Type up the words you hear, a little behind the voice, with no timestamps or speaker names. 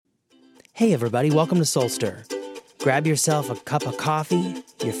Hey everybody, welcome to Soulstir. Grab yourself a cup of coffee,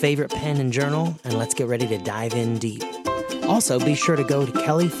 your favorite pen and journal, and let's get ready to dive in deep. Also, be sure to go to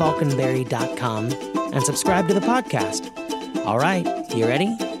kellyfalconberry.com and subscribe to the podcast. All right, you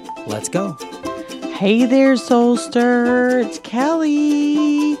ready? Let's go. Hey there, Soulstir. It's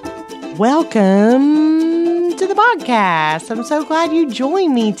Kelly. Welcome to the podcast. I'm so glad you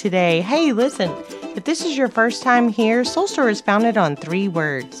joined me today. Hey, listen, if this is your first time here, Soulstir is founded on 3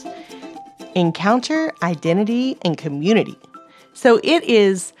 words: encounter, identity, and community. So it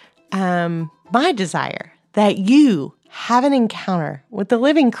is my desire that you have an encounter with the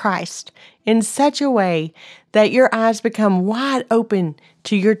living Christ in such a way that your eyes become wide open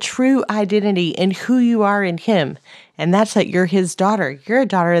to your true identity and who you are in Him. And that's that you're His daughter. You're a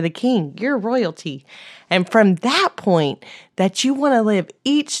daughter of the King. You're royalty. And from that point, that you want to live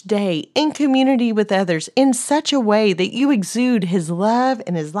each day in community with others in such a way that you exude His love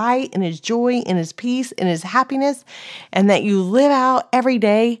and His light and His joy and His peace and His happiness, and that you live out every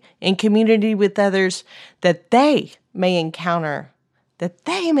day in community with others that they may encounter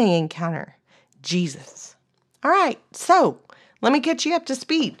Jesus. All right, so let me get you up to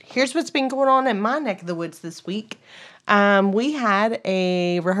speed. Here's what's been going on in my neck of the woods this week. We had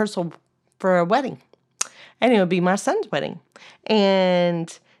a rehearsal for a wedding, and it would be my son's wedding.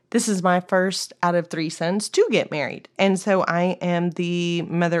 And this is my first out of 3 sons to get married. And so I am the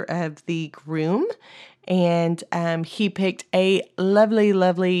mother of the groom. And he picked a lovely,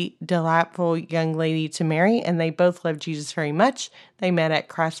 lovely, delightful young lady to marry. And they both love Jesus very much. They met at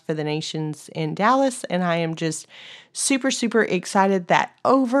Christ for the Nations in Dallas. And I am just super, super excited that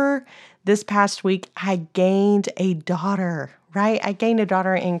over this past week, I gained a daughter, right? I gained a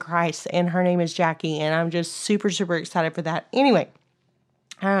daughter in Christ, and her name is Jackie. And I'm just super, super excited for that. Anyway,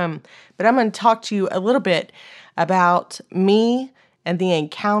 but I'm going to talk to you a little bit about me and the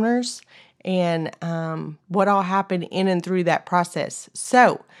encounters and what all happened in and through that process.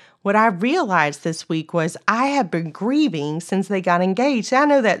 So what I realized this week was I have been grieving since they got engaged. I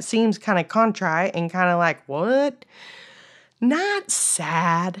know that seems kind of contrite and kind of like, what? Not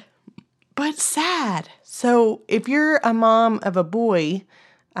sad, but sad. So if you're a mom of a boy,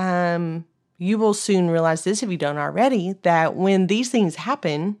 you will soon realize this, if you don't already, that when these things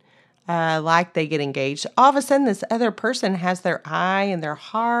happen, like they get engaged, all of a sudden this other person has their eye and their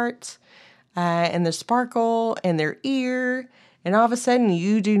heart, and the sparkle and their ear, and all of a sudden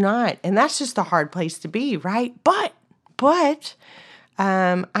you do not. And that's just a hard place to be, right? But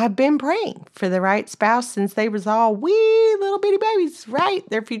I've been praying for the right spouse since they was all wee little bitty babies, right?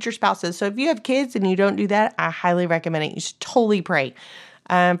 They're future spouses. So if you have kids and you don't do that, I highly recommend it. You should totally pray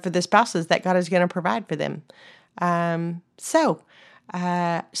for the spouses that God is going to provide for them. So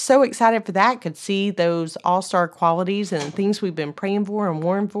excited for that. Could see those all-star qualities and things we've been praying for and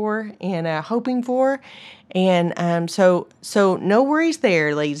warring for and hoping for. And so no worries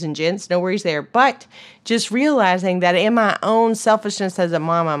there, ladies and gents, no worries there. But just realizing that in my own selfishness as a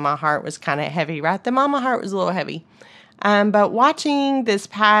mama, my heart was kind of heavy, right? The mama heart was a little heavy. But watching these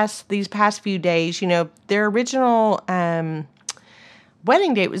past few days, their original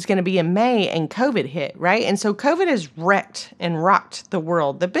wedding date was going to be in May, and COVID hit, right? And so COVID has wrecked and rocked the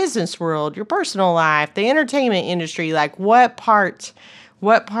world, the business world, your personal life, the entertainment industry. Like what part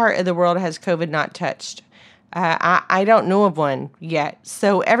of the world has COVID not touched? I don't know of one yet.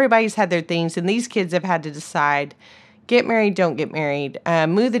 So everybody's had their things, and these kids have had to decide, get married, don't get married,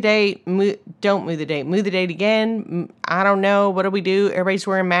 move the date, don't move the date, move the date again. I don't know. What do we do? Everybody's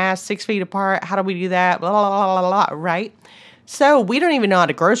wearing masks 6 feet apart. How do we do that? Blah, blah, blah, blah, blah, right? So we don't even know how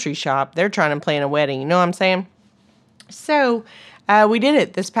to grocery shop. They're trying to plan a wedding. You know what I'm saying? So we did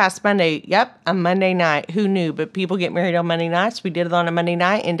it this past Monday. Yep, a Monday night. Who knew? But people get married on Monday nights. We did it on a Monday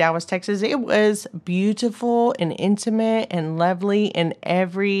night in Dallas, Texas. It was beautiful and intimate and lovely in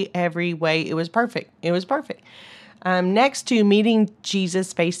every way. It was perfect. It was perfect. Next to meeting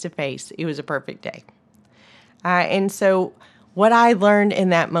Jesus face to face, it was a perfect day. And so what I learned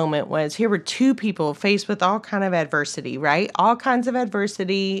in that moment was here were 2 people faced with all kind of adversity, right? All kinds of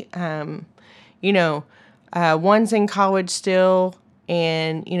adversity. One's in college still,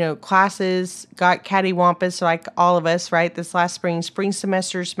 and, classes got cattywampus like all of us, right? This last spring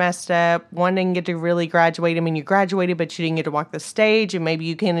semester's messed up. One didn't get to really graduate. I mean, you graduated, but you didn't get to walk the stage, and maybe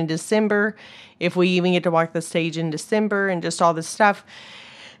you can in December, if we even get to walk the stage in December, and just all this stuff.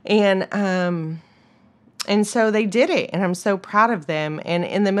 And so they did it, and I'm so proud of them. And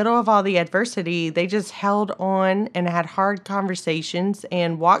in the middle of all the adversity, they just held on and had hard conversations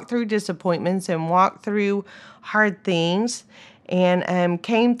and walked through disappointments and walked through hard things and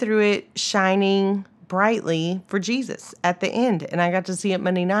came through it shining brightly for Jesus at the end. And I got to see it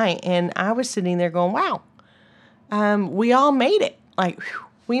Monday night. And I was sitting there going, wow, we all made it. Like, whew,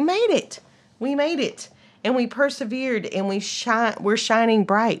 we made it. We made it. And we persevered and we're shining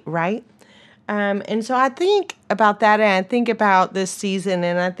bright, right? And so I think about that, and I think about this season,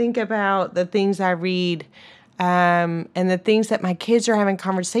 and I think about the things I read, and the things that my kids are having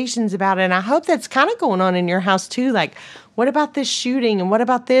conversations about. And I hope that's kind of going on in your house too. Like, what about this shooting? And what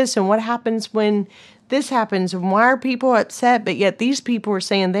about this? And what happens when this happens? And why are people upset? But yet these people are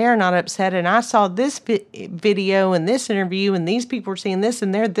saying they're not upset. And I saw this video and this interview, and these people are saying this,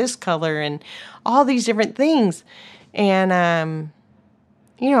 and they're this color, and all these different things. And,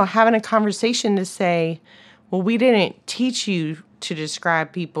 having a conversation to say, well, we didn't teach you to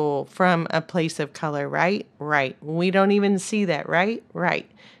describe people from a place of color, right? Right. We don't even see that, right? Right.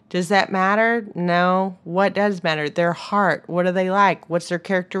 Does that matter? No. What does matter? Their heart. What do they like? What's their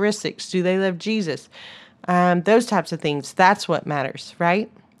characteristics? Do they love Jesus? Those types of things. That's what matters,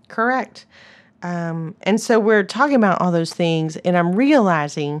 right? Correct. And so we're talking about all those things, and I'm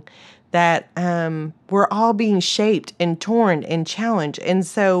realizing that we're all being shaped and torn and challenged. And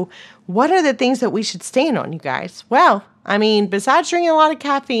so what are the things that we should stand on, you guys? Well, I mean, besides drinking a lot of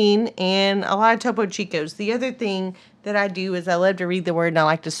caffeine and a lot of Topo Chicos, the other thing that I do is I love to read the Word, and I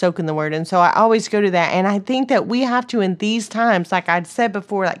like to soak in the Word. And so I always go to that. And I think that we have to, in these times, like I'd said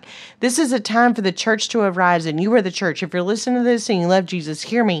before, like this is a time for the church to arise, and you are the church. If you're listening to this and you love Jesus,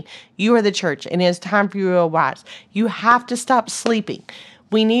 hear me. You are the church, and it's time for you to arise. You have to stop sleeping.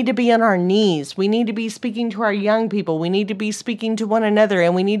 We need to be on our knees. We need to be speaking to our young people. We need to be speaking to one another,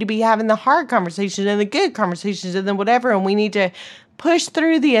 and we need to be having the hard conversations and the good conversations and then whatever. And we need to push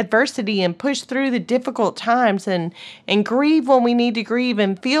through the adversity and push through the difficult times and grieve when we need to grieve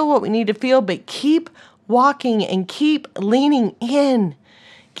and feel what we need to feel, but keep walking and keep leaning in.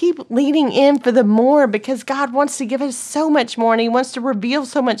 Keep leaning in for the more, because God wants to give us so much more, and He wants to reveal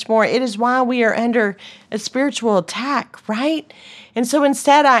so much more. It is why we are under a spiritual attack, right? And so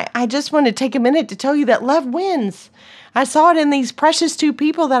instead, I just want to take a minute to tell you that love wins. I saw it in these precious two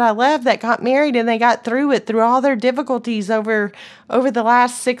people that I love that got married, and they got through it, through all their difficulties over the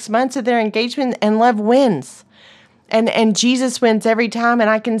last 6 months of their engagement, and love wins. And Jesus wins every time, and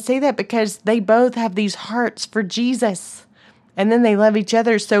I can say that because they both have these hearts for Jesus. And then they love each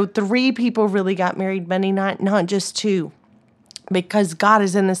other. So 3 people really got married Monday night, not just 2, because God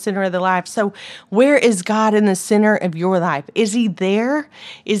is in the center of their life. So where is God in the center of your life? Is He there?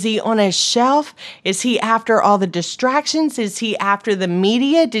 Is He on a shelf? Is He after all the distractions? Is He after the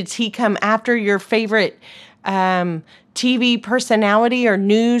media? Did He come after your favorite TV personality or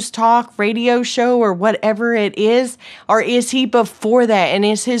news talk, radio show, or whatever it is? Or is He before that? And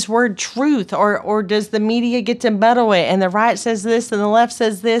is His word truth? Or does the media get to muddle it? And the right says this and the left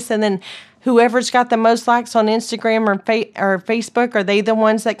says this, and then whoever's got the most likes on Instagram or Facebook, are they the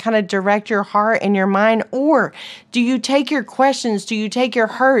ones that kind of direct your heart and your mind? Or do you take your questions? Do you take your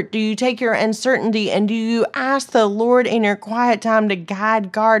hurt? Do you take your uncertainty? And do you ask the Lord in your quiet time to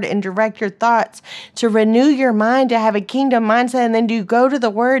guide, guard, and direct your thoughts, to renew your mind, to have a kingdom mindset? And then do you go to the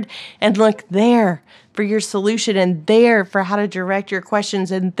Word and look there for your solution, and there for how to direct your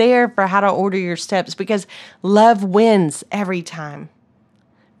questions, and there for how to order your steps? Because love wins every time.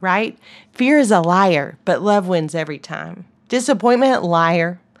 Right? Fear is a liar, but love wins every time. Disappointment,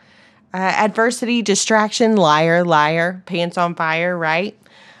 liar. Adversity, distraction, liar, liar. Pants on fire, right?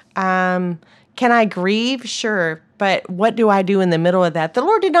 Can I grieve? Sure. But what do I do in the middle of that? The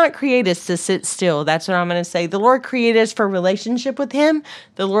Lord did not create us to sit still. That's what I'm going to say. The Lord created us for relationship with Him.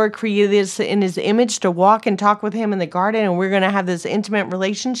 The Lord created us in His image to walk and talk with Him in the garden, and we're going to have this intimate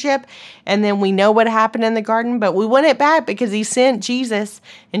relationship. And then we know what happened in the garden, but we want it back because He sent Jesus,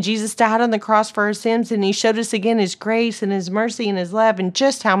 and Jesus died on the cross for our sins, and He showed us again His grace and His mercy and His love and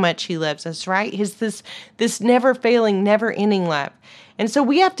just how much He loves us, right? This never-failing, never-ending love. And so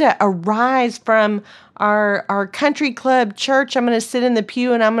we have to arise from our country club church. I'm going to sit in the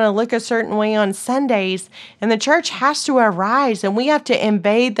pew and I'm going to look a certain way on Sundays. And the church has to arise, and we have to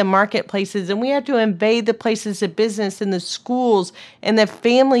invade the marketplaces, and we have to invade the places of business and the schools and the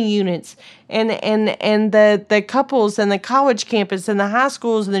family units and the couples and the college campus and the high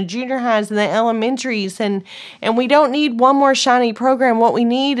schools and the junior highs and the elementaries. And we don't need one more shiny program. What we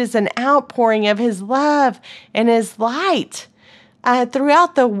need is an outpouring of His love and His light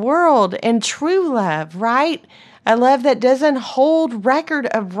throughout the world, and true love, right? A love that doesn't hold record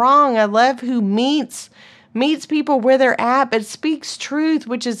of wrong. A love who meets people where they're at, but speaks truth,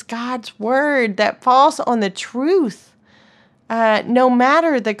 which is God's word, that falls on the truth. No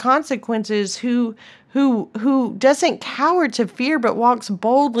matter the consequences, who who doesn't cower to fear but walks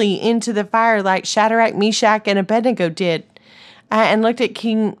boldly into the fire like Shadrach, Meshach, and Abednego did, and looked at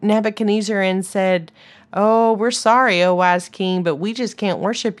King Nebuchadnezzar and said, "Oh, we're sorry, O wise king, but we just can't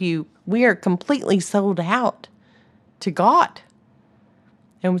worship you. We are completely sold out to God."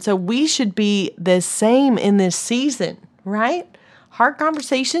 And so we should be the same in this season, right? Heart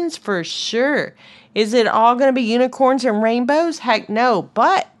conversations for sure. Is it all going to be unicorns and rainbows? Heck no.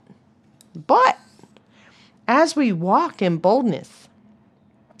 But as we walk in boldness,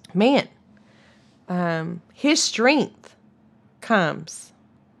 man, His strength comes.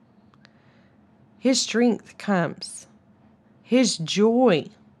 His strength comes. His joy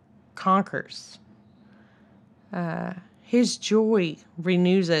conquers. His joy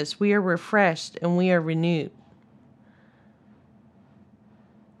renews us. We are refreshed and we are renewed.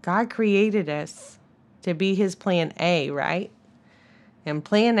 God created us to be His plan A, right? And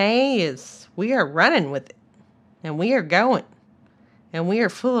plan A is we are running with it. And we are going. And we are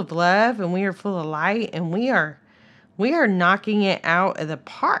full of love and we are full of light and we are knocking it out of the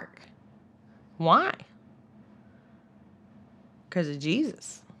park. Why? Because of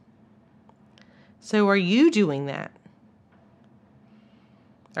Jesus. So are you doing that?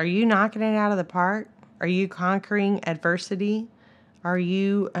 Are you knocking it out of the park? Are you conquering adversity? Are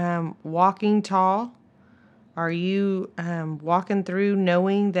you walking tall? Are you walking through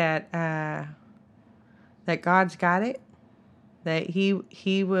knowing that that God's got it? That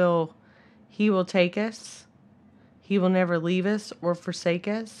He will take us. He will never leave us or forsake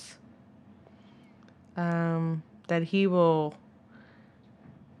us. That He will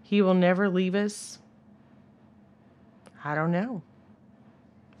never leave us. I don't know.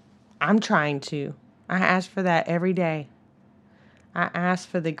 I'm trying to. I ask for that every day. I ask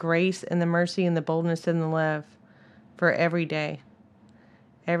for the grace and the mercy and the boldness and the love for every day.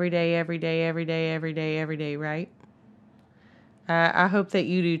 Every day, every day, every day, every day, every day, right? I hope that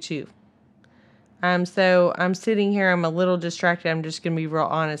you do too. So I'm sitting here, I'm a little distracted. I'm just going to be real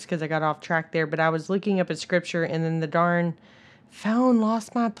honest because I got off track there. But I was looking up a scripture and then the darn phone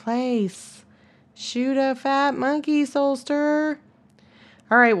lost my place. Shoot a fat monkey, Soulster.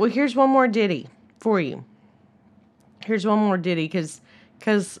 All right, well, here's one more ditty for you. Here's one more ditty because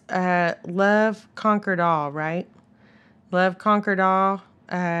love conquered all, right? Love conquered all.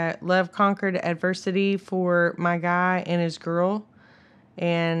 Love conquered adversity for my guy and his girl.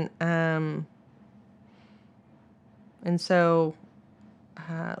 And so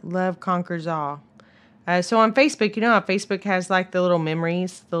love conquers all. So on Facebook, how Facebook has like the little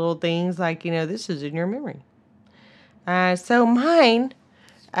memories, the little things like, this is in your memory. So mine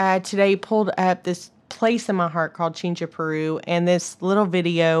today pulled up this place in my heart called Chincha, Peru, and this little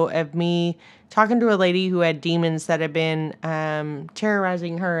video of me talking to a lady who had demons that had been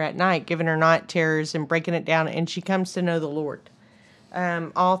terrorizing her at night, giving her night terrors and breaking it down, and she comes to know the Lord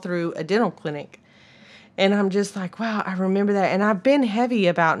all through a dental clinic. And I'm just like, wow, I remember that. And I've been heavy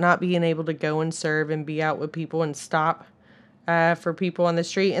about not being able to go and serve and be out with people and stop for people on the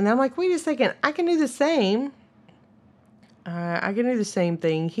street. And I'm like, wait a second, I can do the same. I can do the same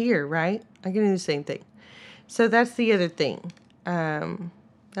thing here, right? I can do the same thing. So that's the other thing.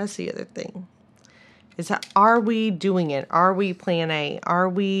 That's the other thing. Is how, are we doing it? Are we plan A? Are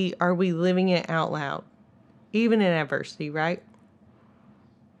we living it out loud? Even in adversity, right?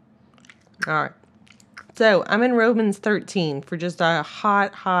 All right. So I'm in Romans 13 for just a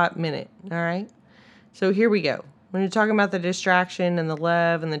hot minute. All right. So here we go. When you're talking about the distraction and the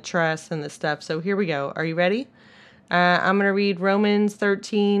love and the trust and the stuff. So here we go. Are you ready? I'm going to read Romans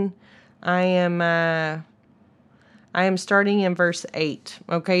 13. I am starting in verse 8.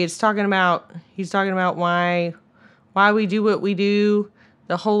 Okay. He's talking about why we do what we do.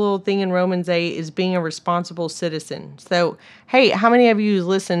 The whole little thing in Romans 8 is being a responsible citizen. So, hey, how many of you who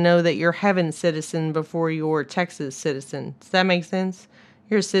listen know that you're heaven citizen before you're Texas citizen? Does that make sense?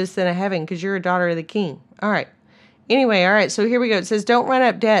 You're a citizen of heaven because you're a daughter of the King. All right. Anyway, all right, so here we go. It says, don't run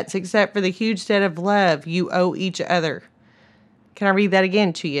up debts except for the huge debt of love you owe each other. Can I read that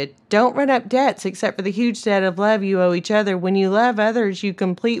again to you? Don't run up debts except for the huge debt of love you owe each other. When you love others, you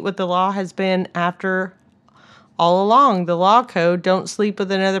complete what the law has been after all along. The law code: don't sleep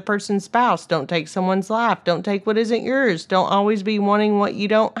with another person's spouse. Don't take someone's life. Don't take what isn't yours. Don't always be wanting what you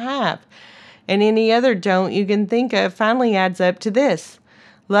don't have. And any other don't you can think of finally adds up to this: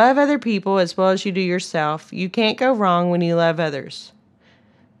 love other people as well as you do yourself. You can't go wrong when you love others.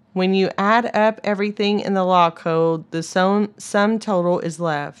 When you add up everything in the law code, the sum total is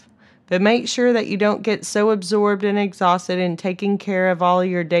love. But make sure that you don't get so absorbed and exhausted in taking care of all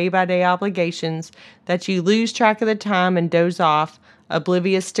your day-by-day obligations that you lose track of the time and doze off,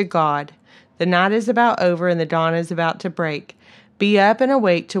 oblivious to God. The night is about over and the dawn is about to break. Be up and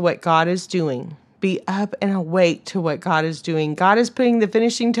awake to what God is doing. Be up and awake to what God is doing. God is putting the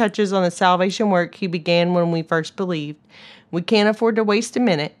finishing touches on the salvation work He began when we first believed. We can't afford to waste a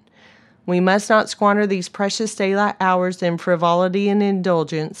minute. We must not squander these precious daylight hours in frivolity and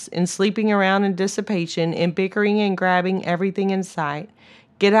indulgence, in sleeping around and dissipation, in bickering and grabbing everything in sight.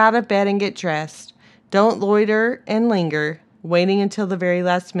 Get out of bed and get dressed. Don't loiter and linger, waiting until the very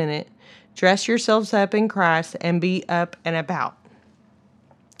last minute. Dress yourselves up in Christ and be up and about.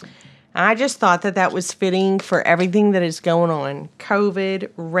 I just thought that was fitting for everything that is going on. COVID,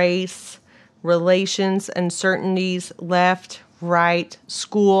 race, relations, uncertainties, left, right,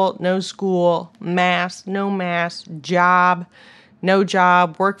 school, no school, mask, no mask, job, no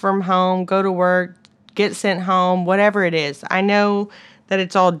job, work from home, go to work, get sent home, whatever it is. I know that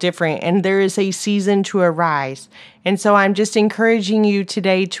it's all different and there is a season to arise. And so I'm just encouraging you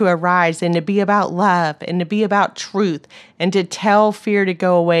today to arise and to be about love and to be about truth and to tell fear to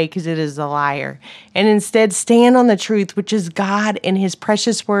go away because it is a liar. And instead stand on the truth, which is God and His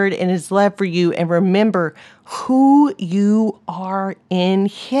precious word and His love for you. And remember who you are in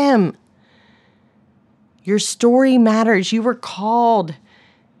Him. Your story matters. You were called.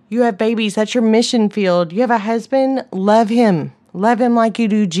 You have babies. That's your mission field. You have a husband. Love him. Love him like you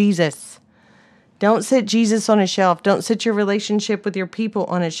do Jesus. Don't sit Jesus on a shelf. Don't sit your relationship with your people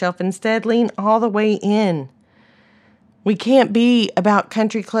on a shelf. Instead, lean all the way in. We can't be about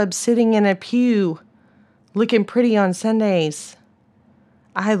country clubs sitting in a pew looking pretty on Sundays.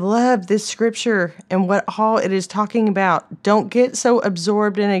 I love this scripture and what all it is talking about. Don't get so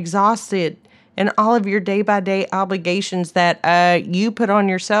absorbed and exhausted in all of your day-by-day obligations that you put on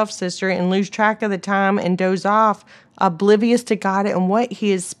yourself, sister, and lose track of the time and doze off, oblivious to God and what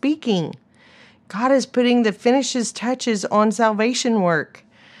He is speaking. God is putting the finishes touches on salvation work.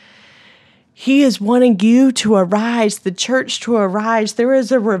 He is wanting you to arise, the church to arise. There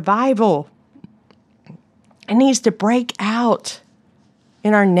is a revival. It needs to break out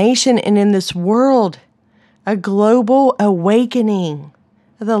in our nation and in this world. A global awakening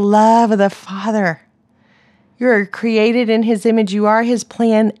of the love of the Father. You are created in His image. You are His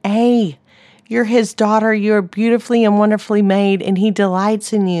plan A. You're His daughter. You are beautifully and wonderfully made, and He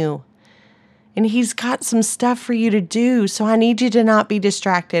delights in you. And He's got some stuff for you to do. So I need you to not be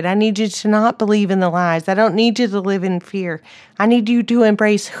distracted. I need you to not believe in the lies. I don't need you to live in fear. I need you to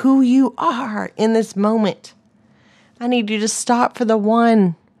embrace who you are in this moment. I need you to stop for the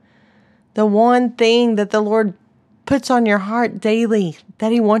one thing that the Lord puts on your heart daily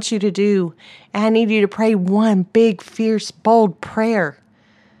that He wants you to do. And I need you to pray one big, fierce, bold prayer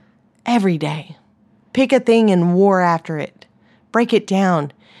every day. Pick a thing and war after it. Break it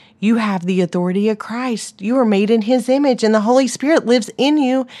down. You have the authority of Christ. You are made in His image, and the Holy Spirit lives in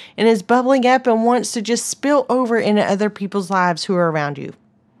you and is bubbling up and wants to just spill over into other people's lives who are around you.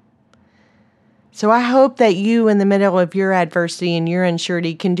 So I hope that you, in the middle of your adversity and your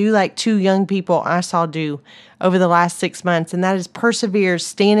unsurety, can do like two young people I saw do over the last 6 months, and that is persevere,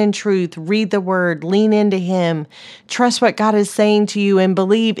 stand in truth, read the Word, lean into Him, trust what God is saying to you, and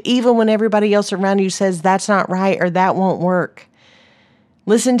believe even when everybody else around you says that's not right or that won't work.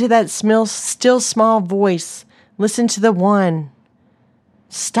 Listen to that still small voice. Listen to the one.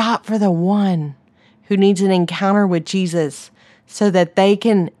 Stop for the one who needs an encounter with Jesus so that they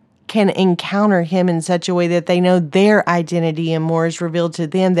can encounter Him in such a way that they know their identity and more is revealed to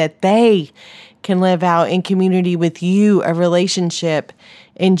them, that they can live out in community with you, a relationship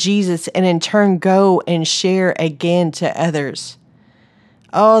in Jesus, and in turn go and share again to others.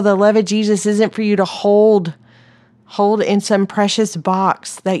 Oh, the love of Jesus isn't for you to hold in some precious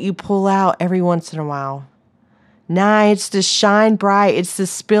box that you pull out every once in a while. Nah, it's to shine bright. It's to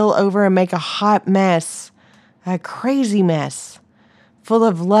spill over and make a hot mess, a crazy mess, full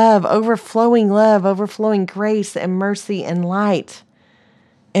of love, overflowing grace and mercy and light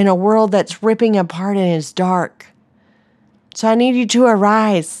in a world that's ripping apart and is dark. So I need you to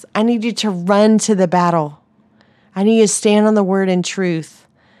arise. I need you to run to the battle. I need you to stand on the Word and truth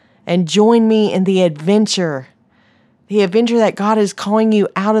and join me in the adventure that God is calling you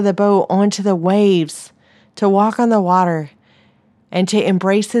out of the boat onto the waves, to walk on the water and to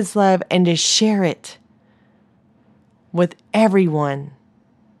embrace His love and to share it with everyone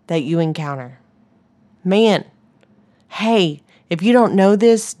that you encounter. Man, hey, if you don't know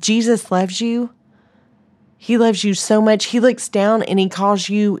this, Jesus loves you. He loves you so much. He looks down and He calls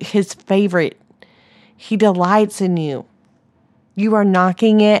you His favorite. He delights in you. You are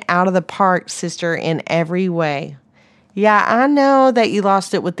knocking it out of the park, sister, in every way. Yeah, I know that you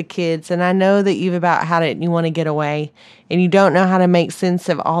lost it with the kids, and I know that you've about had it and you want to get away, and you don't know how to make sense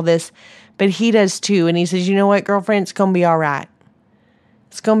of all this. but he does too. And he says, you know what, girlfriend, it's going to be all right.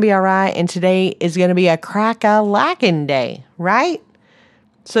 It's going to be all right. And today is going to be a crack-a-lackin' day, right?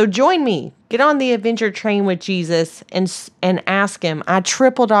 So join me. Get on the adventure train with Jesus and ask him. I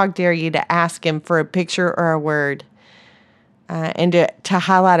triple dog dare you to ask him for a picture or a word. And to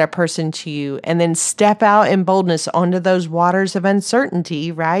highlight a person to you, and then step out in boldness onto those waters of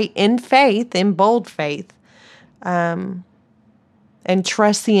uncertainty, right? In faith, in bold faith, and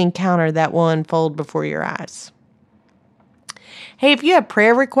trust the encounter that will unfold before your eyes. Hey, if you have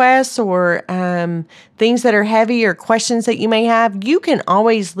prayer requests or things that are heavy or questions that you may have, you can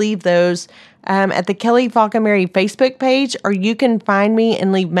always leave those at the Kelly Falconberry Facebook page, or you can find me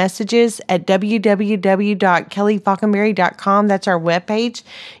and leave messages at www.kellyfalconberry.com. That's our webpage.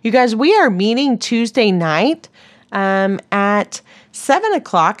 You guys, we are meeting Tuesday night at 7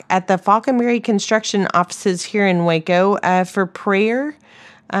 o'clock at the Falconberry Construction offices here in Waco for prayer.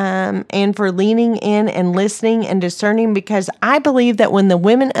 And for leaning in and listening and discerning, because I believe that when the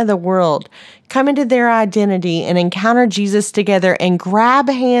women of the world come into their identity and encounter Jesus together and grab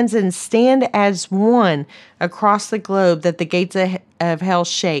hands and stand as one across the globe, that the gates of hell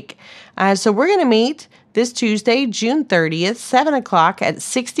shake. So we're going to meet this Tuesday, June 30th, 7 o'clock at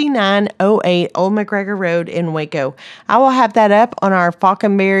 6908 Old McGregor Road in Waco. I will have that up on our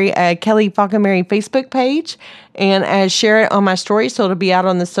Kelly Falconberry Facebook page and share it on my story, so it'll be out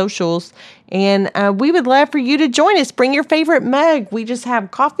on the socials. And we would love for you to join us. Bring your favorite mug. We just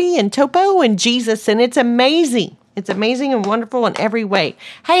have coffee and topo and Jesus, and it's amazing. It's amazing and wonderful in every way.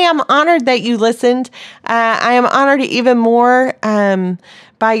 Hey, I'm honored that you listened. I am honored even more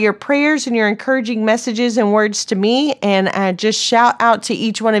by your prayers and your encouraging messages and words to me. And just shout out to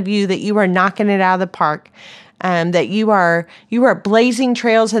each one of you that you are knocking it out of the park, that you are blazing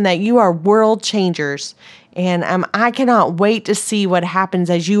trails, and that you are world changers. And I cannot wait to see what happens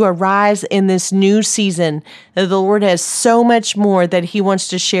as you arise in this new season. The Lord has so much more that he wants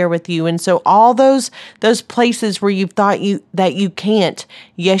to share with you. And so all those places where you've thought that you can't,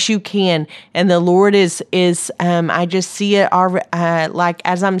 yes, you can. And the Lord is I just see it like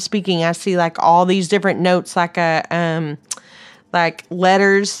as I'm speaking, I see like all these different notes, like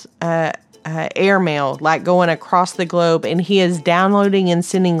letters, airmail, like going across the globe, and he is downloading and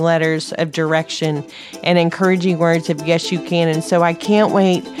sending letters of direction and encouraging words of yes, you can. And so I can't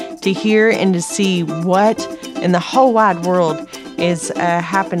wait to hear and to see what in the whole wide world is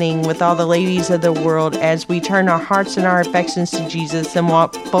happening with all the ladies of the world as we turn our hearts and our affections to Jesus and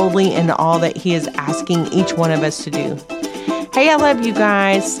walk boldly into all that he is asking each one of us to do. Hey, I love you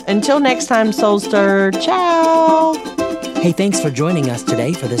guys. Until next time, Soul Stir. Ciao. Hey, thanks for joining us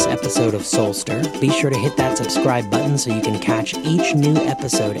today for this episode of Soul Stir. Be sure to hit that subscribe button so you can catch each new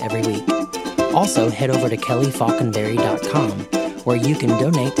episode every week. Also, head over to kellyfalconberry.com, where you can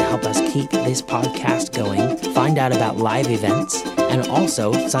donate to help us keep this podcast going, find out about live events, and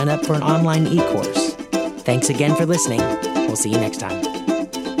also sign up for an online e-course. Thanks again for listening. We'll see you next time.